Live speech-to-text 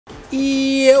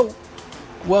Yo!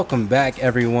 Welcome back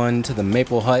everyone to the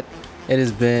Maple Hut. It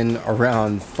has been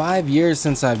around 5 years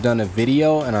since I've done a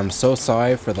video, and I'm so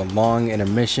sorry for the long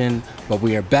intermission, but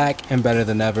we are back and better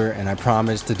than ever, and I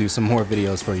promise to do some more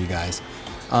videos for you guys.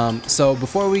 So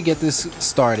before we get this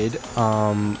started,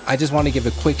 I just want to give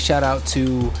a quick shout out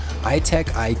to iTech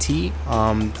IT.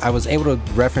 I was able to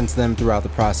reference them throughout the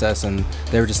process, and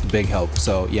they were just a big help.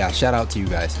 So yeah, shout out to you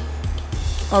guys.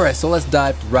 Alright, so let's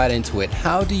dive right into it.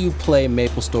 How do you play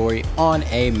MapleStory on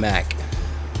a Mac?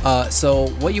 So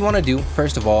what you want to do,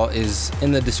 first of all, is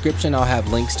in the description I'll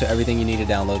have links to everything you need to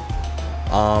download.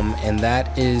 And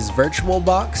that is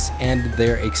Virtualbox and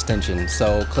their extension.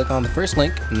 So click on the first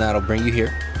link and that'll bring you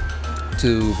here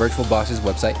to Virtualbox's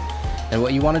website. And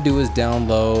what you want to do is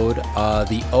download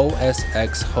the OS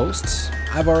X hosts.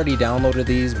 I've already downloaded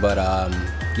these, but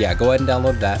yeah, go ahead and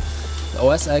download that. The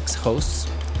OS X hosts.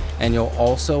 And you'll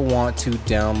also want to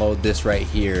download this right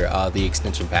here, the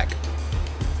extension pack.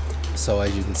 So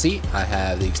as you can see, I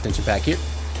have the extension pack here,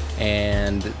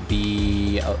 and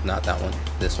the, oh, not that one,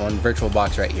 this one,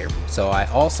 Virtualbox right here. So I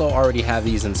also already have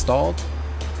these installed,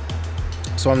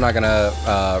 so I'm not gonna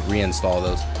reinstall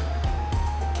those.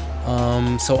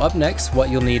 So up next, what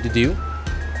you'll need to do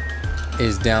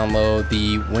is download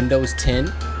the Windows 10,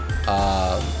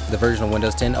 the version of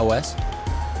Windows 10 OS.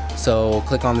 So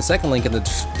click on the second link in the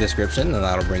description and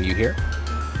that'll bring you here.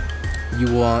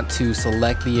 You want to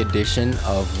select the edition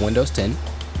of Windows 10.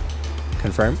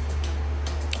 Confirm.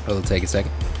 It'll take a second.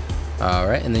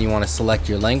 Alright, and then you want to select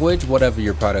your language, whatever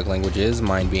your product language is,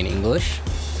 mine being English.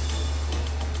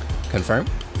 Confirm.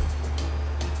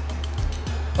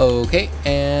 Okay,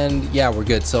 and yeah, we're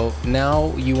good. So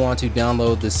now you want to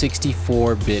download the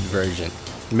 64-bit version.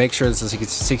 Make sure it's a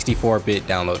 64-bit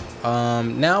download.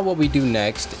 Now what we do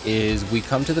next is we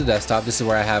come to the desktop. This is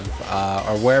where I have,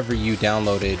 or wherever you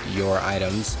downloaded your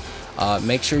items.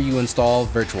 Make sure you install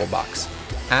Virtualbox.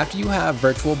 After you have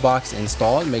Virtualbox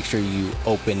installed, make sure you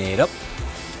open it up.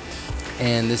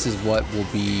 And this is what will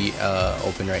be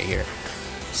open right here.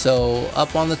 So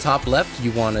up on the top left,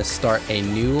 you want to start a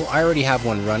new. I already have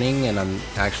one running, and I'm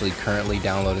actually currently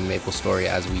downloading MapleStory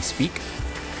as we speak.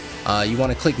 You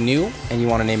want to click new and you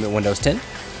want to name it Windows 10.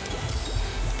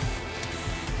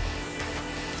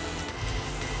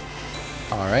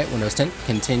 Alright, Windows 10,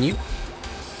 continue.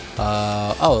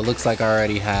 Oh, it looks like I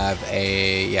already have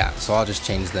a, yeah, so I'll just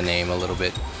change the name a little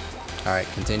bit. Alright,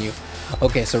 continue.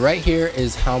 Okay, so right here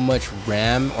is how much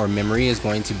RAM or memory is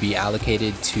going to be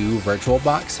allocated to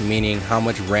Virtualbox, meaning how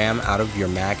much RAM out of your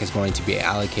Mac is going to be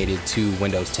allocated to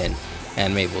Windows 10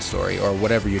 and MapleStory, or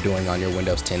whatever you're doing on your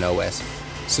Windows 10 OS.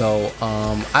 So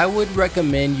I would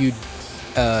recommend you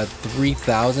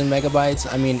 3,000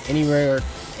 megabytes. I mean, anywhere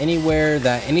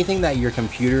that anything that your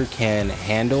computer can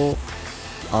handle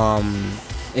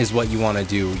is what you want to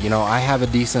do. You know, I have a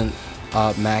decent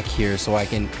Mac here, so I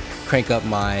can crank up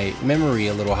my memory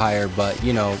a little higher, but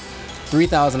you know,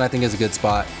 3,000 I think is a good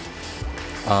spot.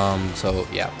 So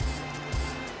yeah,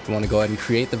 you want to go ahead and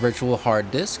create the virtual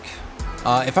hard disk.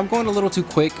 If I'm going a little too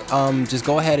quick, just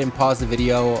go ahead and pause the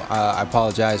video. I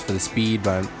apologize for the speed,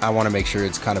 but I want to make sure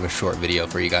it's kind of a short video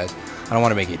for you guys. I don't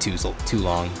want to make it too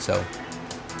long, so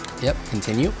yep,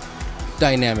 continue.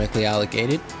 Dynamically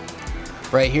allocated.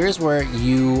 Right here is where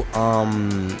you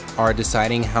are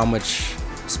deciding how much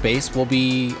space will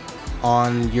be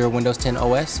on your Windows 10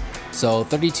 OS. So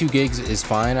 32 gigs is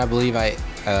fine, I believe.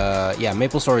 Yeah,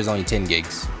 MapleStory is only 10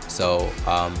 gigs, so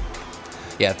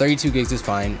yeah, 32 gigs is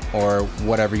fine, or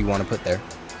whatever you want to put there.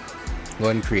 Go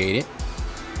ahead and create it.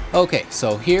 Okay,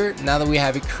 so here, now that we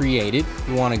have it created,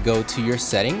 you want to go to your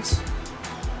settings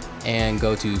and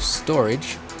go to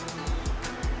storage.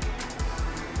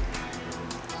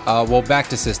 Well, back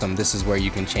to system. This is where you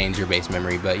can change your base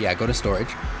memory, but yeah, go to storage.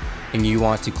 And you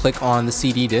want to click on the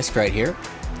CD disk right here.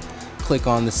 Click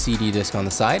on the CD disk on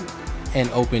the side and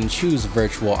choose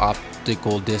virtual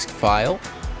optical disk file.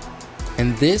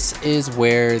 And this is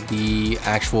where the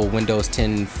actual Windows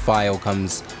 10 file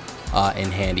comes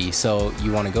in handy. So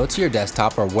you want to go to your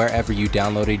desktop or wherever you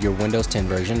downloaded your Windows 10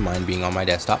 version, mine being on my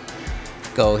desktop.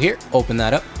 Go here, open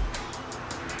that up.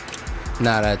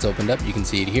 Now that it's opened up, you can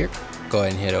see it here. Go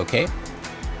ahead and hit OK.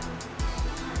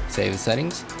 Save the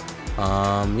settings.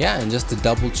 Yeah, and just to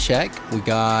double check, we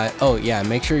got, oh yeah,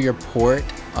 make sure your port,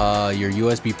 your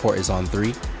USB port is on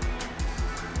 3.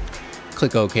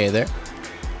 Click OK there.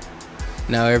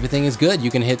 Now everything is good. You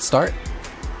can hit start,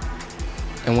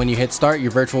 and when you hit start,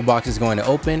 your Virtualbox is going to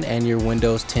open and your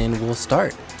Windows 10 will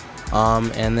start.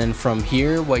 And then from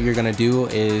here, what you're going to do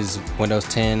is Windows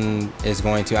 10 is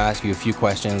going to ask you a few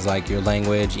questions like your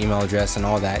language, email address, and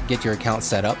all that. Get your account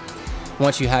set up.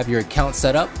 once you have your account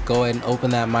set up, go ahead and open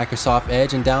that Microsoft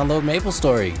Edge and download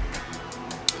MapleStory.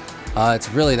 It's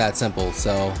really that simple.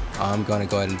 So I'm going to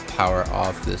go ahead and power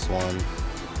off this one.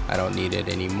 I don't need it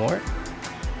anymore.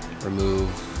 Remove,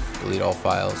 delete all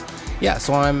files. Yeah,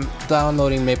 so I'm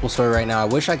downloading MapleStory right now. I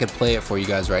wish I could play it for you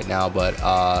guys right now, but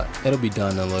it'll be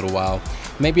done in a little while.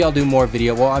 Maybe I'll do more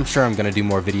video. Well, I'm sure I'm gonna do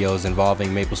more videos involving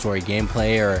MapleStory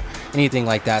gameplay or anything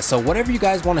like that. So whatever you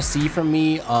guys want to see from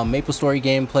me, MapleStory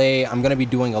gameplay, I'm gonna be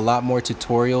doing a lot more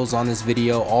tutorials on this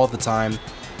video all the time.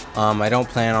 I don't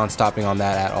plan on stopping on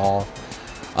that at all.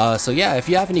 So yeah, if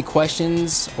you have any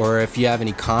questions or if you have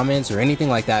any comments or anything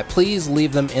like that, please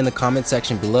leave them in the comment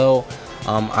section below.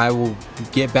 I will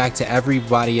get back to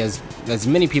everybody, as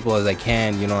many people as I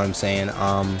can, you know what I'm saying,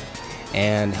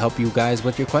 and help you guys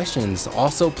with your questions.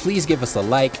 Also, please give us a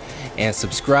like and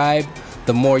subscribe.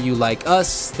 The more you like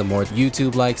us, the more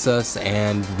YouTube likes us,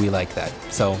 and we like that.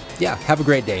 So yeah, have a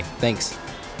great day. Thanks.